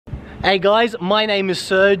Hey guys, my name is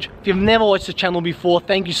Serge. If you've never watched the channel before,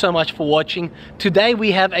 thank you so much for watching. Today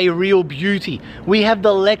we have a real beauty. We have the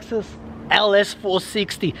Lexus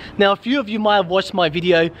LS460. Now a few of you might have watched my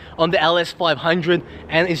video on the LS500,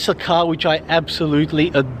 and it's a car which I absolutely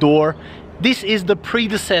adore. This is the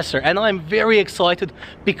predecessor and I'm very excited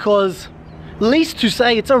because, least to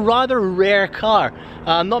say, it's a rather rare car.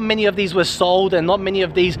 Not many of these were sold and not many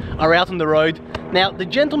of these are out on the road. Now the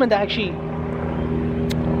gentleman that actually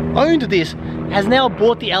owned this has now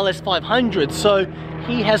bought the LS500, so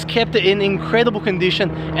he has kept it in incredible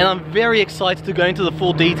condition, and I'm very excited to go into the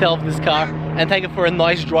full detail of this car and take it for a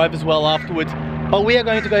nice drive as well afterwards. But we are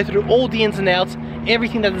going to go through all the ins and outs,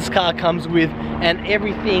 everything that this car comes with and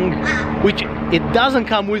everything which it doesn't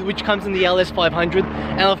come with, which comes in the LS500,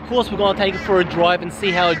 and of course we're going to take it for a drive and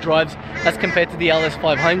see how it drives as compared to the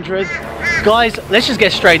LS500. Guys, let's just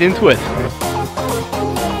get straight into it.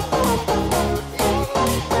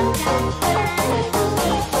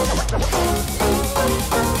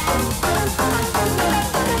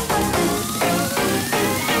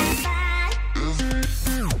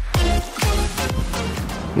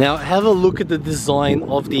 Now have a look at the design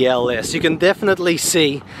of the LS. You can definitely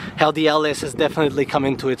see how the LS has definitely come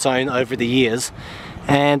into its own over the years,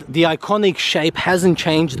 and the iconic shape hasn't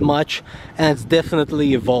changed much and it's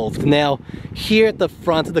definitely evolved. Now here at the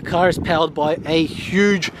front, the car is powered by a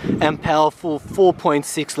huge and powerful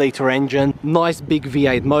 4.6 litre engine, nice big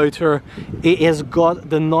V8 motor. It has got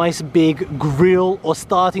the nice big grille, or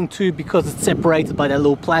starting to, because it's separated by that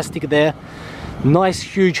little plastic there. Nice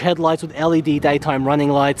huge headlights with LED daytime running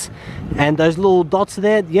lights, and those little dots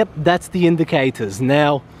there, yep, that's the indicators.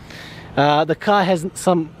 Now the car has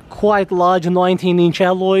some quite large 19-inch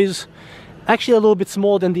alloys, actually a little bit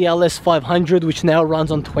smaller than the LS500, which now runs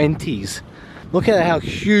on 20s. Look at how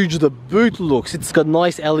huge the boot looks. It's got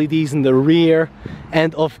nice LEDs in the rear,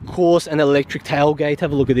 and of course an electric tailgate.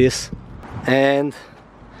 Have a look at this, and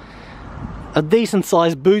a decent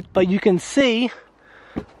sized boot, but you can see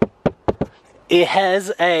it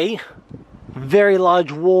has a very large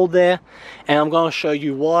wall there, and I'm going to show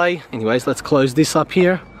you why. Anyways, let's close this up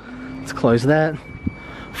here. Let's close that.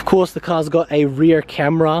 Of course, the car's got a rear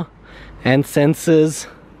camera and sensors.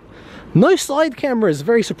 No side cameras,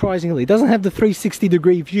 very surprisingly. It doesn't have the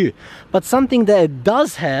 360-degree view. But something that it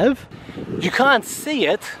does have, you can't see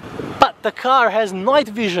it, but the car has night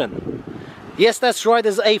vision. Yes, that's right,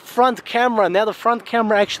 there's a front camera. Now the front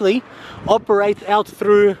camera actually operates out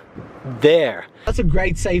through there. That's a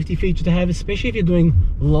great safety feature to have, especially if you're doing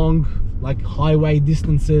long, like, highway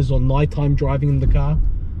distances or nighttime driving in the car.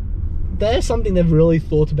 There's something they've really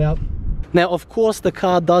thought about. Now of course the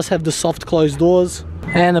car does have the soft closed doors,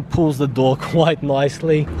 and it pulls the door quite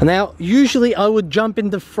nicely. Now usually I would jump in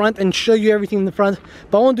the front and show you everything in the front,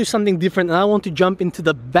 but I want to do something different, and I want to jump into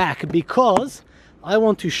the back because I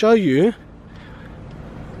want to show you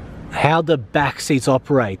how the back seats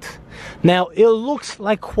operate. Now it looks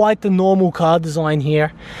like quite the normal car design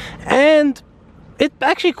here, and it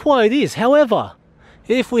actually quite is. However,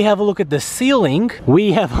 if we have a look at the ceiling,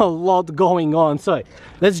 we have a lot going on. So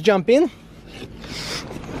let's jump in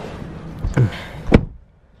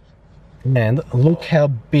and look how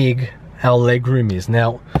big our legroom is.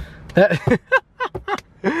 Now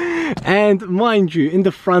and mind you, in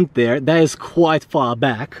the front there, that is quite far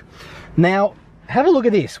back. Now have a look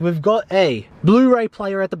at this. We've got a Blu-ray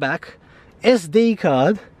player at the back, SD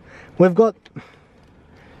card, we've got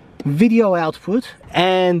video output,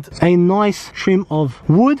 and a nice trim of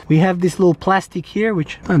wood. We have this little plastic here,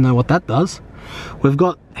 which I don't know what that does. We've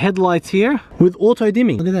got headlights here with auto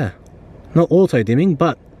dimming. Look at that. Not auto dimming,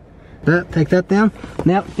 but take that down.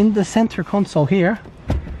 Now in the center console here,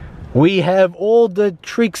 we have all the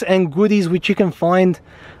tricks and goodies which you can find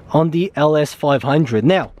on the LS500.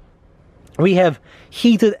 Now we have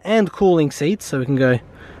heated and cooling seats, so we can go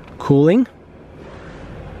cooling.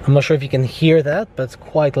 I'm not sure if you can hear that, but it's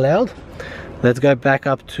quite loud. Let's go back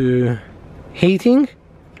up to heating.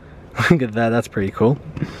 Look at that, that's pretty cool.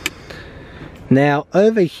 Now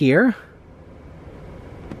over here,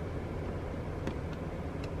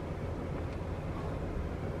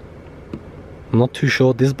 I'm not too sure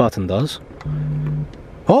what this button does.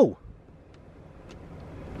 Oh!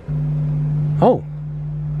 Oh!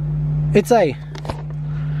 It's a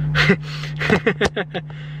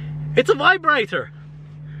it's a vibrator.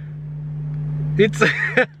 It's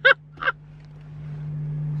I'm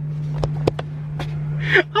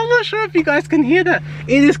not sure if you guys can hear that.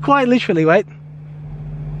 It is quite literally, wait.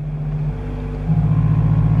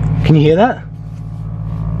 Can you hear that?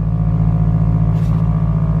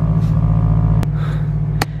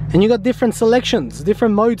 And you got different selections,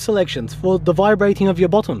 different mode selections for the vibrating of your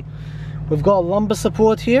bottom. We've got lumbar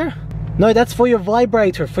support here. No, that's for your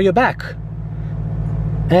vibrator, for your back.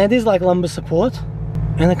 And it is like lumbar support.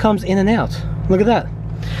 And it comes in and out. Look at that.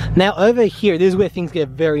 Now over here, this is where things get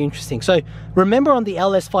very interesting. So remember on the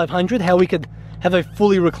LS500 how we could have a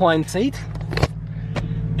fully reclined seat?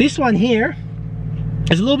 This one here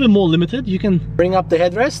is a little bit more limited. You can bring up the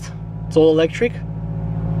headrest. It's all electric.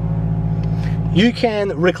 You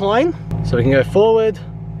can recline, so we can go forward,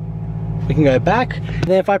 we can go back. And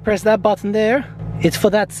then if I press that button there, it's for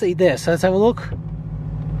that seat there. So let's have a look.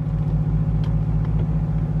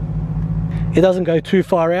 It doesn't go too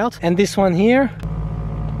far out. And this one here,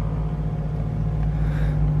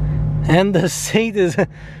 and the seat is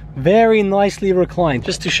very nicely reclined.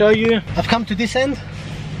 Just to show you, I've come to this end.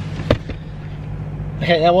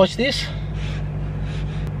 Okay, now watch this.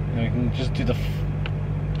 We can just do the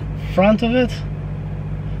front of it.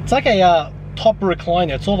 It's like a top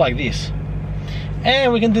recliner. It's all like this.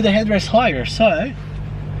 And we can do the headrest higher, so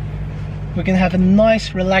we can have a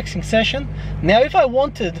nice relaxing session. Now if I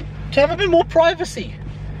wanted to have a bit more privacy,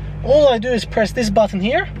 all I do is press this button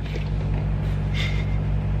here.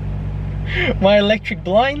 My electric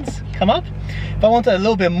blinds come up. If I wanted a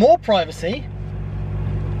little bit more privacy,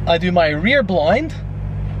 I do my rear blind,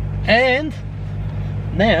 and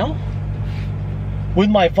now with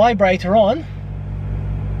my vibrator on,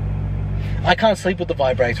 I can't sleep with the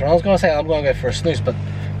vibrator. I was going to say I'm going to go for a snooze, but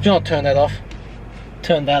do not turn that off.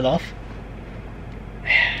 Turn that off.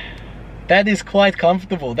 That is quite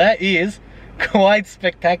comfortable. That is quite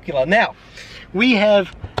spectacular. Now, we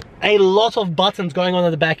have a lot of buttons going on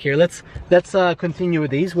at the back here. Let's continue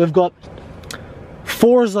with these. We've got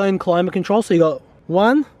 4-zone climate control. So you got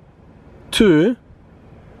 1, 2,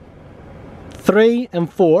 3,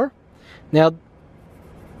 and 4. Now,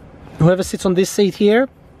 whoever sits on this seat here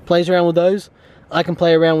plays around with those. I can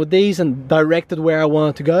play around with these and direct it where I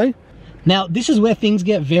want it to go. Now, this is where things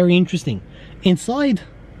get very interesting. Inside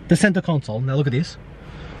the center console, now look at this,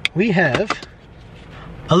 we have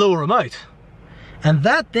a little remote. And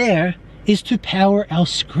that there is to power our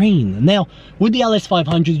screen. Now, with the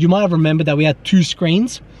LS500, you might have remembered that we had 2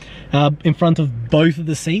 screens in front of both of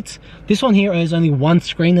the seats. This one here is only 1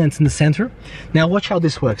 screen and it's in the center. Now, watch how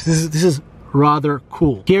this works. This is rather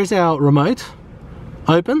cool. Here's our remote.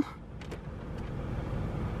 Open.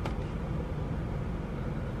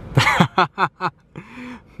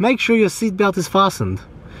 Make sure your seatbelt is fastened.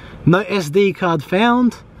 No SD card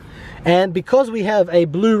found. And because we have a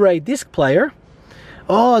Blu-ray disc player,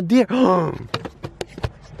 oh dear,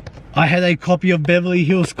 I had a copy of Beverly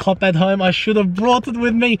Hills Cop at home. I should have brought it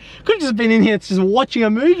with me. Could have just been in here just watching a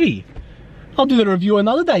movie. I'll do the review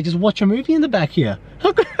another day, just watch a movie in the back here.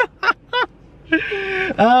 But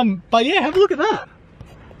yeah, have a look at that.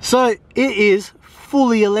 So it is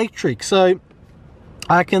fully electric. So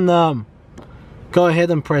I can go ahead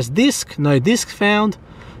and press disc, no disc found,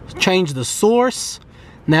 change the source.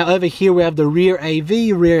 Now over here we have the rear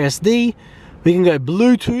AV, rear SD. We can go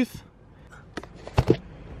Bluetooth.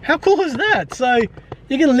 How cool is that? So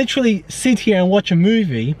you can literally sit here and watch a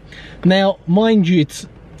movie. Now, mind you, it's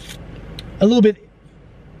a little bit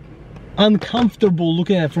uncomfortable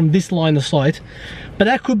looking at it from this line of sight, but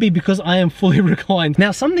that could be because I am fully reclined.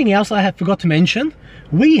 Now, something else I forgot to mention,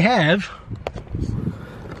 we have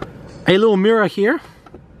a little mirror here.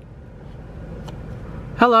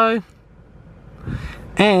 Hello.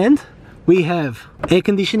 And we have air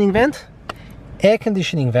conditioning vent, air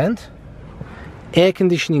conditioning vent, air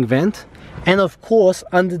conditioning vent, and of course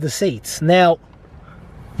under the seats. Now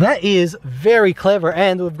that is very clever.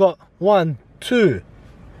 And we've got 1, 2,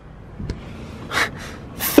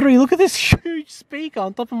 3. Look at this huge speaker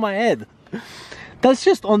on top of my head. That's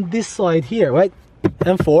just on this side here, right?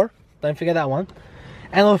 And 4, don't forget that one.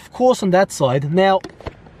 And of course on that side. Now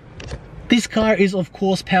this car is of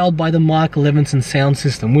course powered by the Mark Levinson sound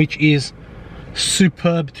system, which is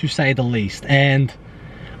superb to say the least. And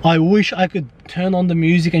I wish I could turn on the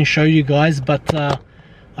music and show you guys, but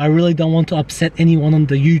I really don't want to upset anyone on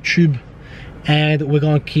the YouTube, and we're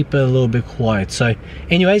gonna keep it a little bit quiet. So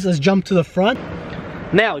anyways, let's jump to the front.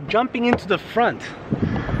 Now, jumping into the front,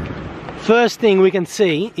 first thing we can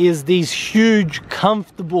see is these huge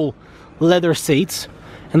comfortable leather seats.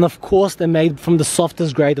 And of course they're made from the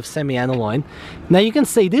softest grade of semi-aniline. Now you can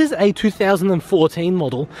see this is a 2014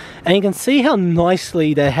 model, and you can see how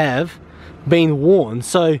nicely they have been worn.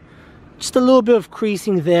 So just a little bit of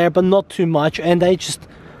creasing there, but not too much, and they just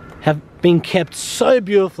have been kept so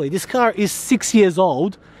beautifully. This car is 6 years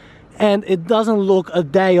old, and it doesn't look a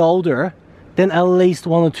day older than at least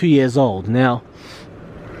 1 or 2 years old. Now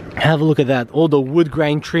Have a look at that, all the wood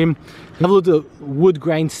grain trim. Have a look at the wood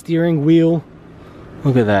grain steering wheel.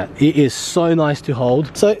 Look at that, it is so nice to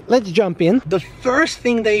hold. So let's jump in. The first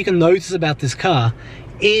thing that you can notice about this car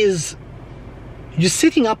is you're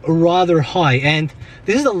sitting up rather high, and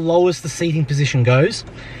this is the lowest the seating position goes.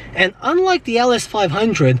 And unlike the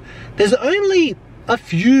LS500, there's only a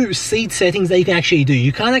few seat settings that you can actually do.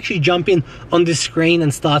 You can't actually jump in on this screen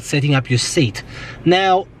and start setting up your seat.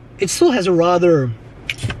 Now, it still has a rather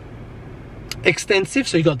extensive,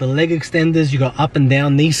 so you got the leg extenders, you got up and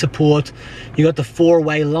down knee support, you got the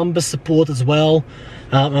 4-way lumbar support as well,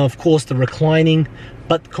 and of course the reclining.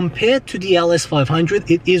 But compared to the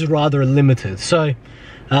LS500, it is rather limited. So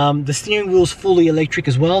the steering wheel's fully electric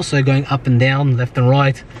as well, so going up and down, left and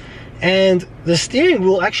right. And the steering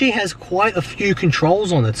wheel actually has quite a few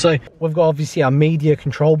controls on it. So we've got obviously our media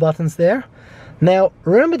control buttons there. Now,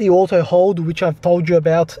 remember the auto hold, which I've told you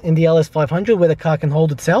about in the LS500, where the car can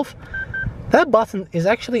hold itself? That button is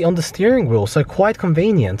actually on the steering wheel, so quite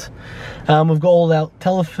convenient. We've got all our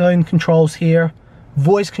telephone controls here,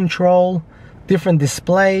 voice control, different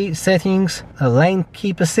display settings, a lane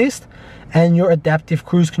keep assist, and your adaptive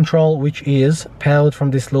cruise control, which is powered from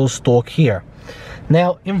this little stalk here.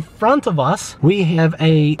 Now, in front of us, we have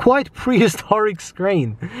a quite prehistoric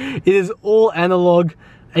screen. It is all analog,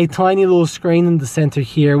 a tiny little screen in the center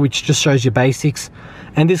here, which just shows you basics.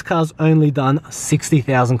 And this car's only done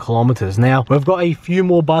 60,000 kilometers. Now, we've got a few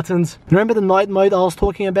more buttons. Remember the night mode I was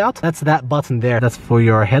talking about? That's that button there. That's for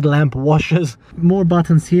your headlamp washers. More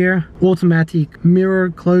buttons here. Automatic mirror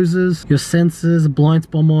closes, your sensors, blind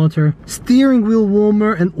spot monitor, steering wheel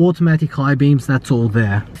warmer, and automatic high beams. That's all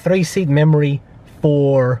there. 3-seat memory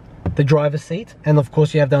for the driver's seat. And of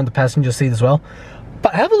course, you have that on the passenger seat as well.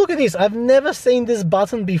 But have a look at this. I've never seen this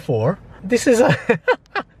button before. This is a...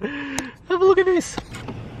 Have a look at this.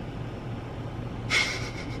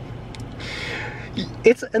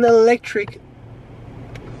 It's an electric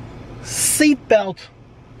seatbelt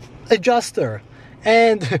adjuster.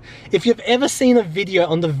 And if you've ever seen a video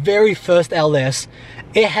on the very first LS,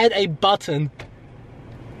 it had a button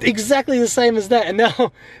exactly the same as that. And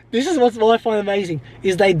now, this is what I find amazing,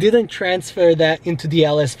 is they didn't transfer that into the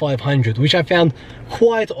LS500, which I found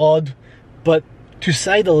quite odd. But to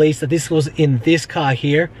say the least, that this was in this car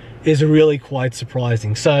here is really quite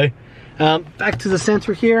surprising. So back to the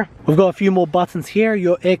center here, we've got a few more buttons here,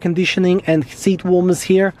 your air conditioning and seat warmers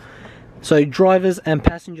here. So drivers and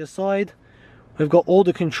passenger side, we've got all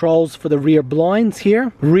the controls for the rear blinds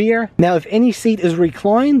here. Rear, now if any seat is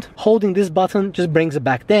reclined, holding this button just brings it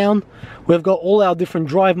back down. We've got all our different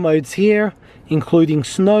drive modes here, including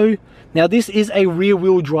snow. Now this is a rear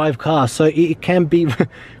wheel drive car, so it can be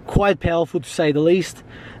quite powerful to say the least.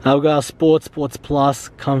 We've got our Sport, Sports Plus,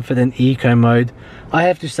 Comfort and Eco mode. I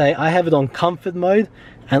have to say, I have it on Comfort mode,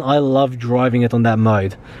 and I love driving it on that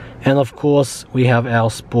mode. And of course, we have our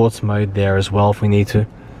Sports mode there as well if we need to.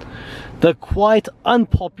 The quite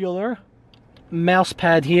unpopular mouse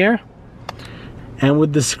pad here. And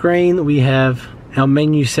with the screen, we have our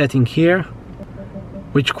menu setting here,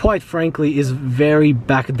 which quite frankly is very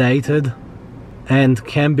backdated and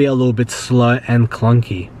can be a little bit slow and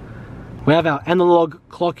clunky. We have our analog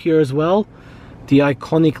clock here as well, the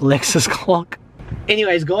iconic Lexus clock.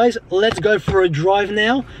 Anyways guys, let's go for a drive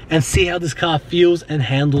now and see how this car feels and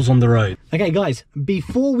handles on the road. Okay guys,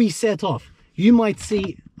 before we set off, you might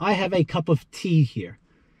see I have a cup of tea here.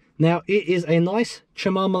 Now it is a nice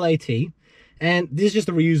chamomile tea, and this is just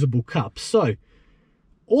a reusable cup. So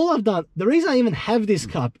all I've done, the reason I even have this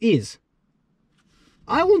cup is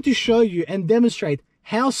I want to show you and demonstrate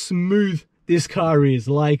how smooth this car is.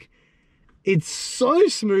 Like, it's so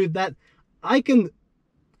smooth that I can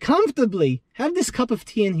comfortably have this cup of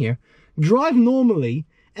tea in here, drive normally,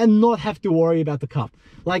 and not have to worry about the cup.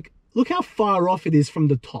 Like, look how far off it is from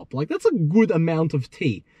the top. Like, that's a good amount of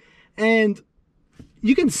tea. And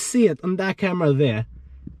you can see it on that camera there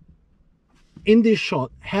in this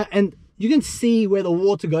shot, and you can see where the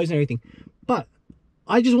water goes and everything. But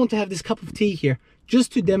I just want to have this cup of tea here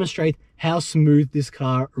just to demonstrate how smooth this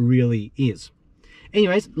car really is.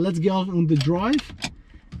 Anyways, let's get on the drive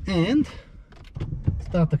and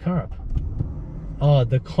start the car up. Oh,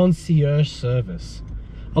 the concierge service.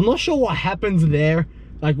 I'm not sure what happens there,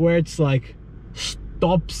 like where it's like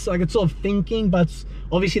stops, like it's sort of thinking, but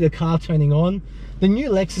obviously the car turning on. The new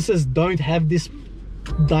Lexuses don't have this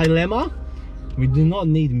dilemma. We do not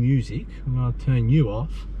need music. I'm gonna turn you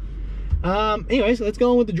off. Anyways, let's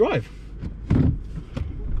go on with the drive.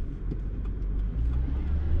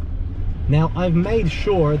 Now, I've made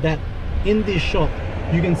sure that in this shot,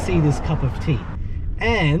 you can see this cup of tea.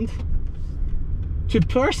 And to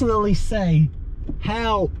personally say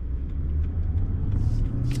how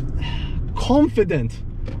confident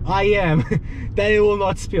I am that it will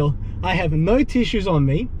not spill. I have no tissues on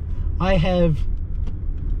me. I have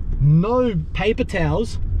no paper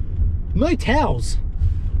towels, no towels.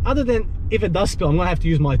 Other than if it does spill, I'm gonna have to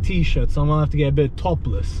use my t-shirt, so I'm gonna have to get a bit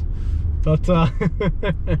topless. But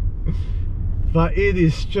but it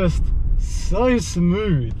is just so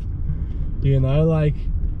smooth, you know. Like,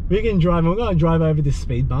 we can drive, we're gonna drive over this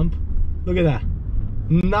speed bump. Look at that,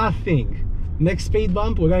 nothing. Next speed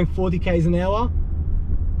bump, we're going 40 k's an hour.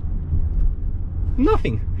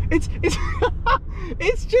 Nothing. It's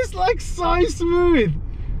it's just like so smooth.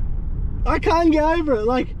 I can't get over it.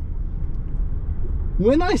 Like,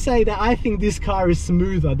 when I say that I think this car is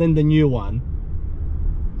smoother than the new one,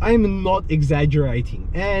 I'm not exaggerating.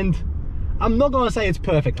 And I'm not gonna say it's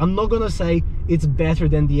perfect. I'm not gonna say it's better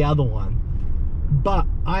than the other one, but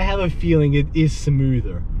I have a feeling it is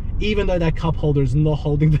smoother, even though that cup holder is not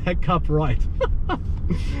holding that cup right.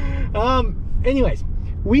 Anyways,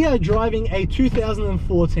 we are driving a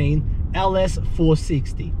 2014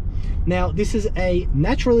 LS460. Now, this is a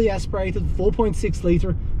naturally aspirated 4.6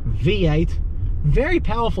 litre V8, very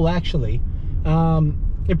powerful actually.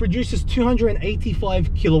 It produces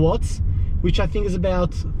 285 kilowatts, which I think is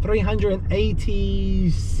about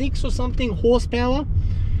 386 or something horsepower,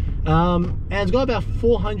 and it's got about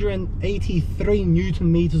 483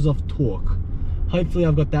 newton meters of torque. Hopefully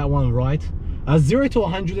I've got that one right. 0 to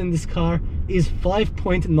 100 in this car is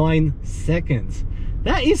 5.9 seconds.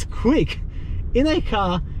 That is quick in a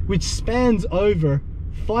car which spans over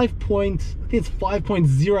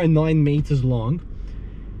 5.09 meters long,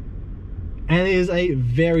 and it is a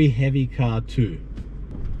very heavy car too.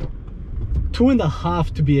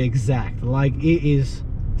 2.5 to be exact. Like, it is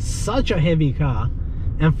such a heavy car,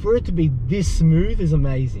 and for it to be this smooth is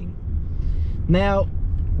amazing. Now,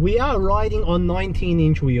 we are riding on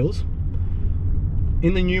 19-inch wheels.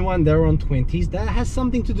 In the new one, they're on 20s. That has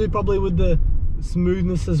something to do probably with the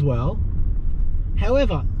smoothness as well.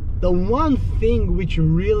 However, the one thing which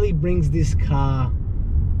really brings this car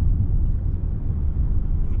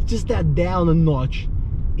just that down a notch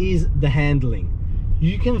is the handling.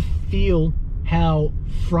 You can feel how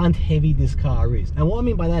front heavy this car is. And what I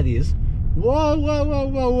mean by that is, whoa, whoa, whoa,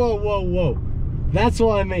 whoa, whoa, whoa, whoa. That's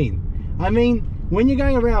what I mean. I mean, when you're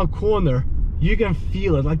going around a corner, you can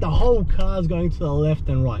feel it. Like, the whole car's going to the left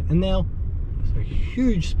and right. And now, it's a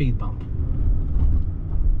huge speed bump.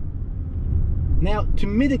 Now, to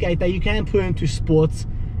mitigate that, you can put into sports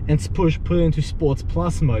and put into sports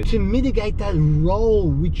plus mode to mitigate that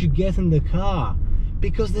roll which you get in the car,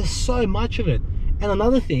 because there's so much of it. And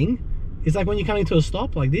another thing is, like, when you're coming to a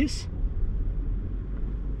stop like this,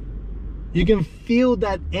 you can feel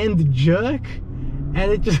that end jerk,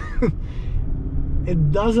 and it just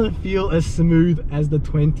it doesn't feel as smooth as the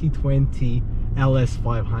 2020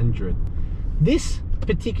 LS500. This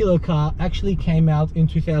particular car actually came out in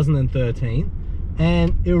 2013,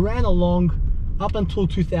 and it ran along up until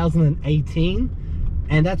 2018,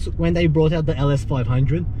 and that's when they brought out the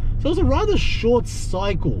LS500. So it was a rather short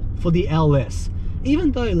cycle for the LS,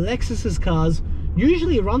 even though Lexus's cars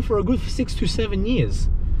usually run for a good 6 to 7 years.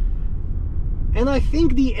 And I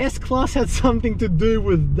think the S-Class had something to do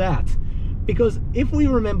with that, because if we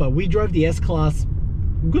remember, we drove the S-Class a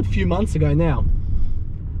good few months ago now.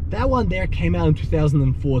 That one there came out in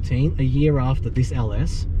 2014, a year after this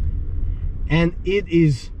LS, and it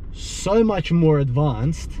is so much more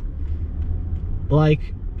advanced.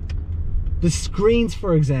 Like, the screens,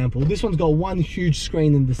 for example, this one's got one huge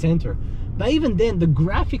screen in the center, but even then the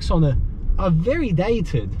graphics on it are very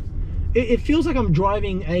dated. It feels like I'm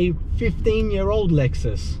driving a 15-year-old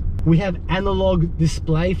Lexus. We have analog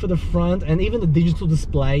display for the front, and even the digital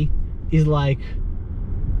display is like,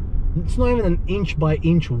 it's not even an inch by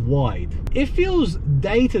inch wide. It feels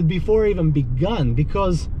dated before it even begun,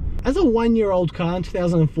 because as a 1-year-old car in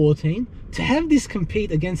 2014, to have this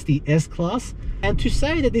compete against the S-Class and to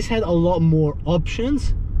say that this had a lot more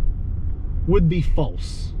options would be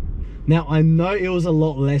false. Now, I know it was a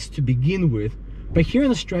lot less to begin with, but here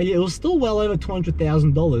in Australia it was still well over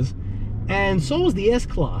 $200,000, and so was the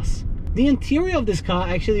S-Class. The interior of this car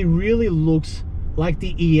actually really looks like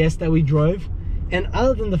the ES that we drove, and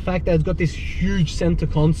other than the fact that it's got this huge center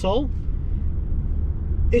console,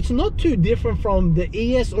 it's not too different from the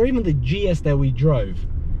ES or even the GS that we drove.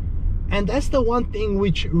 And that's the one thing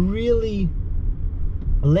which really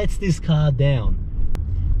lets this car down.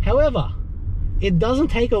 However, it doesn't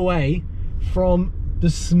take away from the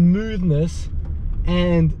smoothness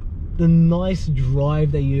and the nice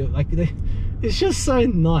drive that you like. It's just so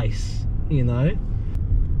nice, you know.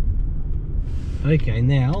 Okay,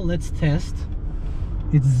 now let's test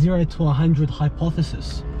its 0 to 100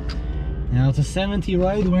 hypothesis. Now it's a 70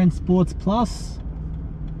 road, we're in Sports Plus.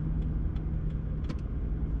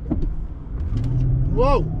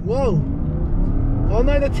 Whoa, whoa. Oh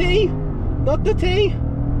no, the T! Not the T!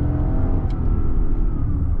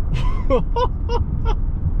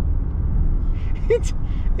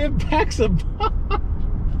 It backs a bar.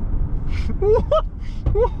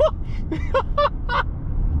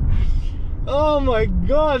 Oh my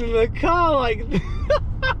god, the car like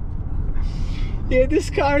yeah, this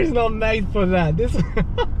car is not made for that. This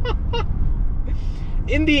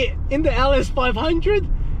in the LS500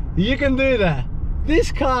 you can do that.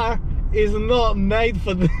 This car is not made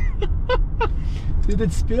for the Did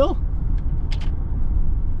it spill?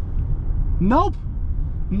 Nope.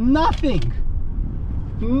 Nothing.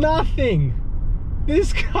 Nothing.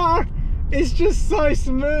 This car is just so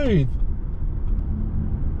smooth.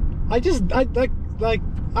 I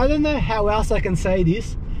don't know how else I can say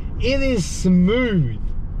this. It is smooth.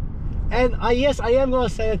 And yes, I am gonna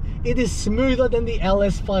say it is smoother than the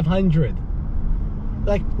LS500.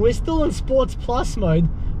 Like, we're still in Sports Plus mode.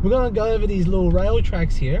 We're gonna go over these little rail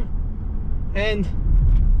tracks here, and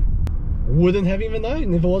wouldn't have even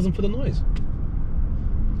known if it wasn't for the noise.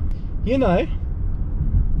 You know,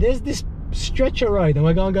 there's this stretch of road, and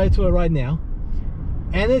we're gonna go to it right now,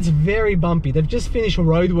 and it's very bumpy. They've just finished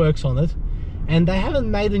roadworks on it, and they haven't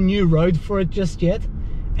made a new road for it just yet,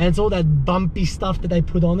 and it's all that bumpy stuff that they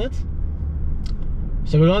put on it.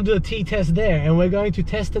 So we're gonna do a T-test there, and we're going to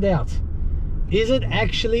test it out. Is it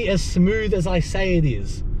actually as smooth as I say it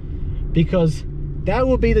is? Because that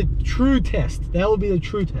will be the true test. That will be the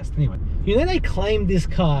true test. Anyway, you know, they claim this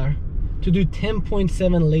car to do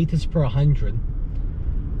 10.7 liters per 100.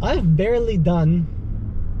 I've barely done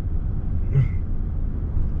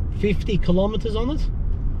 50 kilometers on it.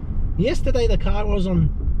 Yesterday the car was on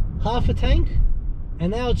half a tank,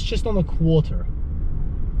 and now it's just on a quarter.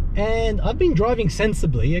 And I've been driving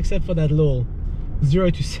sensibly, except for that little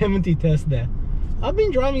 0 to 70 test there. I've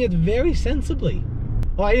been driving it very sensibly.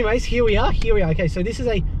 Oh, anyways, here we are. Okay, so this is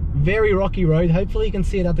a very rocky road. Hopefully you can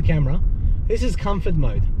see it at the camera. This is comfort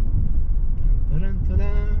mode.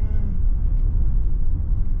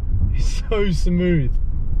 It's so smooth.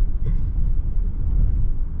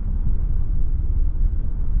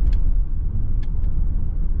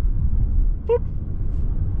 Boop.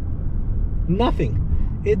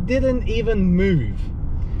 Nothing. It didn't even move.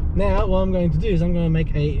 Now what I'm going to do is I'm going to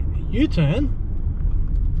make a U-turn.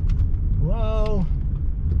 Whoa.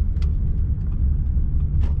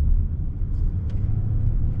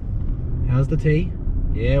 How's the T?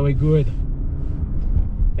 Yeah, we're good.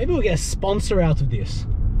 Maybe we'll get a sponsor out of this.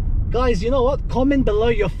 Guys, you know what? Comment below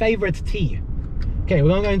your favorite T. Okay, we're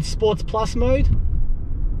going to go into Sports Plus mode.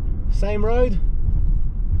 Same road.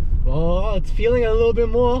 Oh, it's feeling a little bit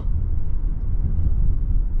more.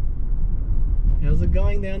 How's it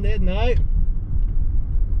going down there? No.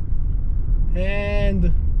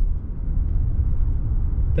 And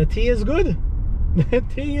the T is good. The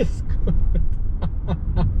T is good.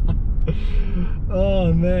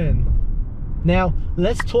 Oh man. Now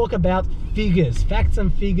let's talk about figures, facts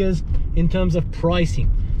and figures in terms of pricing.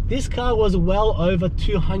 This car was well over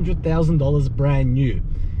 $200,000 brand new.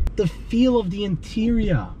 The feel of the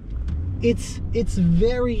interior, it's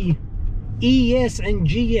very ES and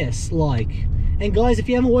GS like. And guys, if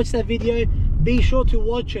you haven't watched that video, be sure to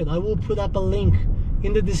watch it. I will put up a link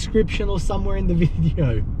in the description or somewhere in the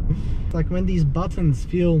video. It's like when these buttons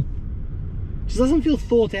feel, just doesn't feel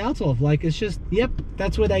thought out of. Like, it's just, yep,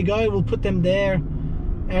 that's where they go. We'll put them there,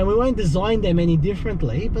 and we won't design them any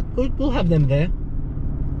differently, but we'll have them there.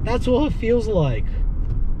 That's what it feels like.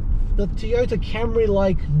 The Toyota Camry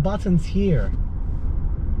like buttons here,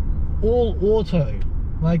 all auto.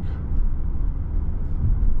 Like,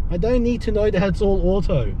 I don't need to know that it's all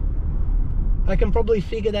auto. I can probably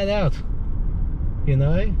figure that out, you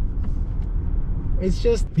know. It's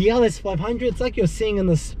just the LS500, it's like you're seeing in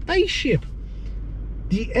the spaceship.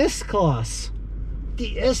 The S-Class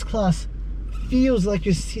feels like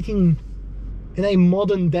you're sitting in a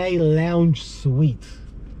modern day lounge suite.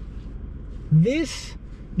 This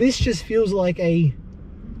just feels like a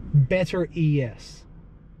better ES,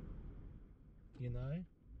 you know.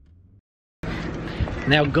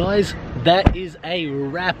 Now guys, that is a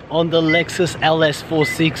wrap on the Lexus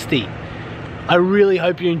LS460. I really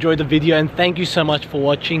hope you enjoyed the video, and thank you so much for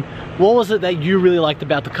watching. What was it that you really liked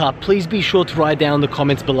about the car? Please be sure to write down in the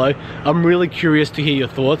comments below. I'm really curious to hear your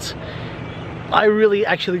thoughts. I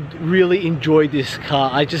actually really enjoyed this car.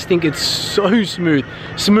 I just think it's so smooth.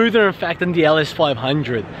 Smoother in fact than the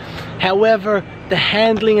LS500. However, the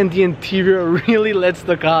handling and the interior really lets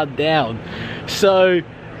the car down. So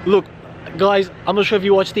look, guys, I'm not sure if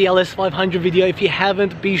you watched the LS500 video. If you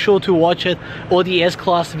haven't, be sure to watch it, or the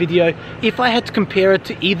S-Class video. If I had to compare it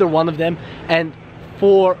to either one of them, and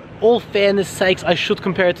for all fairness sakes, I should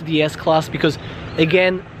compare it to the S-Class, because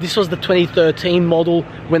again, this was the 2013 model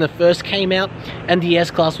when it first came out, and the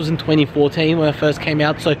S-Class was in 2014 when it first came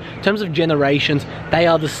out. So in terms of generations, they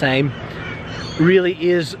are the same. Really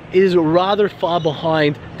is rather far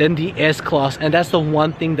behind than the S-Class, and that's the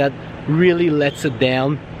one thing that really lets it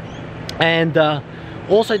down. And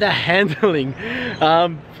also the handling,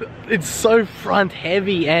 it's so front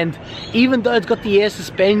heavy, and even though it's got the air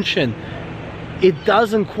suspension, it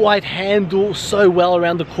doesn't quite handle so well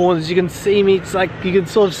around the corners. You can see me, it's like you can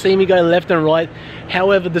sort of see me go left and right.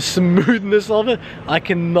 However, the smoothness of it, I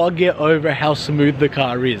cannot get over how smooth the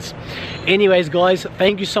car is. Anyways guys,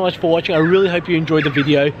 thank you so much for watching. I really hope you enjoyed the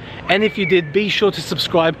video, and if you did, be sure to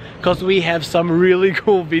subscribe, because we have some really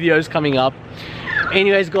cool videos coming up.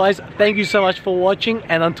 Anyways guys, thank you so much for watching,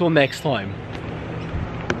 and until next time.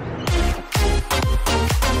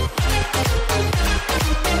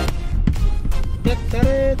 Ta-da!